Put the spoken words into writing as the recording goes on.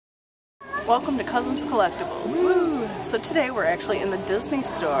Welcome to Cousins Collectibles. Woo. So today we're actually in the Disney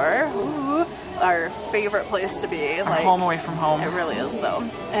store. Woo. Our favorite place to be. Our home away from home. It really is though.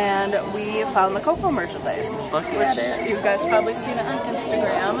 And we found the Coco merchandise. Look at it. You guys probably seen it on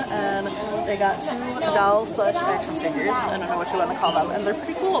Instagram. And they got 2 dolls / action figures. I don't know what you want to call them. And they're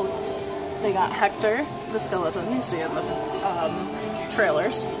pretty cool. They got Hector, the skeleton you see in the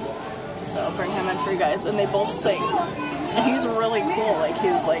trailers. So I'll bring him in for you guys. And they both sing. And he's really cool. Like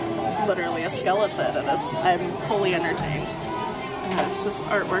he's like literally a skeleton, and I'm fully entertained. And there's this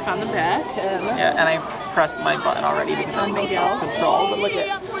artwork on the back. And yeah, and I pressed my button already because I'm no self-control. But look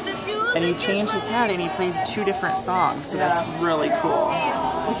at, and he changed his head, and he plays 2 different songs. So that's really cool.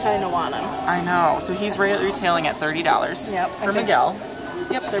 I kind of want him. I know. So he's retailing at $30. Yep. For Miguel.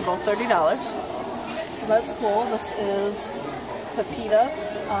 Yep, they're both $30. So that's cool. This is Pepita.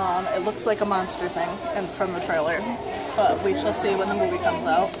 It looks like a monster thing and from the trailer, but we shall see when the movie comes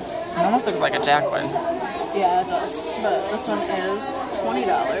out. It almost looks like a Jacqueline. Yeah, it does. But this one is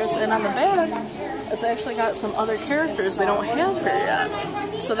 $20, and on the back, it's actually got some other characters they don't have here yet.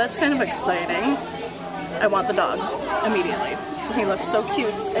 So that's kind of exciting. I want the dog immediately. He looks so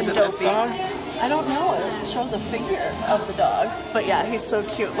cute and dopey. This dog? I don't know. It shows a figure of the dog, but yeah, he's so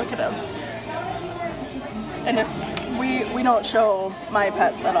cute. Look at him. And if we don't show my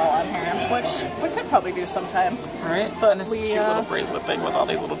pets at all on here, which we could probably do sometime. Right? But and this cute little bracelet thing with all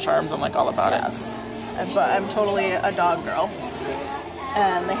these little charms, I'm like all about it. Yes. But I'm totally a dog girl.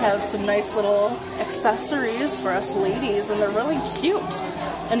 And they have some nice little accessories for us ladies, and they're really cute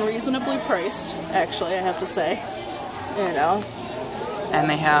and reasonably priced, actually, I have to say. You know. And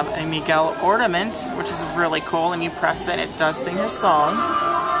they have a Miguel ornament, which is really cool, and you press it, it does sing his song.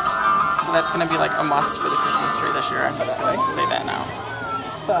 So that's going to be like a must for the Christmas tree this year. I can say that now.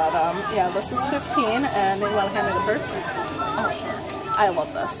 But yeah, this is $15, and you want to hand me the purse? Oh, sure. I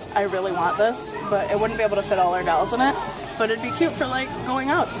love this. I really want this, but it wouldn't be able to fit all our dolls in it. But it'd be cute for like going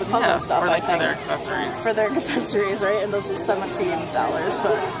out to the club and stuff. Or like I think. For their accessories. For their accessories, right? And this is $17,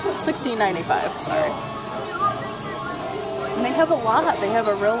 but $16.95. Sorry. And they have a lot. They have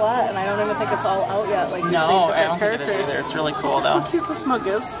a real lot, and I don't even think it's all out yet. Like you see different I don't characters. think it is either. It's really cool though. Look how cute this mug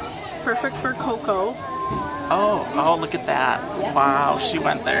is. Perfect for Coco. Oh, look at that. Yeah. Wow, she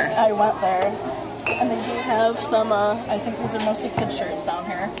went there. I went there. And they do have some, I think these are mostly kids' shirts down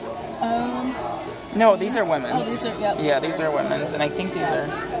here. No, these are women's. Oh, these are, yep. Yeah, these are women's, and I think these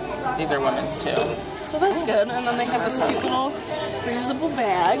are women's too. So that's good. And then they have this cute little reusable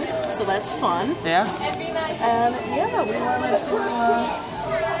bag, so that's fun. Yeah. And yeah, we wanted to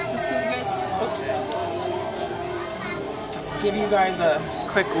just give you guys, give you guys a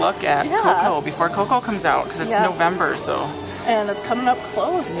quick look at Coco before Coco comes out, because it's November, so. And it's coming up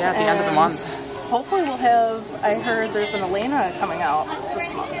close. Yeah, at the end of the month. Hopefully we'll have, I heard there's an Elena coming out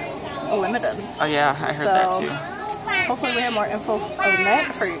this month, a limited. Oh yeah, I heard that too. Hopefully we have more info on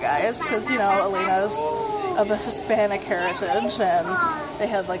that for you guys, because, you know, Elena's of a Hispanic heritage, and they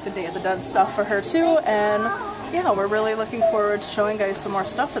have like the Day of the Dead stuff for her too, and yeah, we're really looking forward to showing guys some more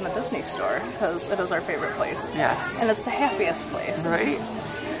stuff in the Disney store, because it is our favorite place. Yes. And it's the happiest place. Right.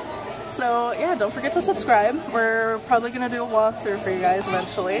 So yeah, don't forget to subscribe. We're probably going to do a walkthrough for you guys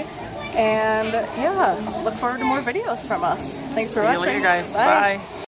eventually. And yeah, look forward to more videos from us. Thanks for watching. See you later, guys. Bye. Bye.